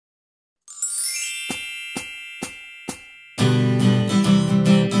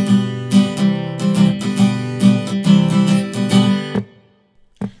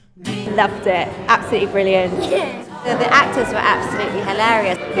loved it. Absolutely brilliant. Yeah. The actors were absolutely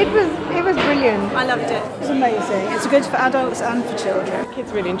hilarious. It was brilliant. I loved it. It was amazing. It's good for adults and for children.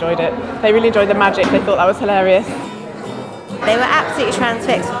 Kids really enjoyed it. They really enjoyed the magic. They thought that was hilarious. They were absolutely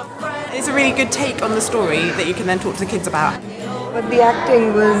transfixed. It's a really good take on the story that you can then talk to the kids about. But the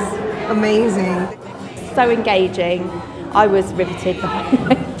acting was amazing. So engaging. I was riveted the whole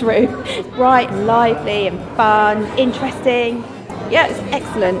way through. Bright and lively and fun, interesting. Yeah, it's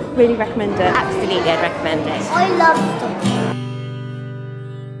excellent. Really recommend it. Absolutely, I'd recommend it. I loved it.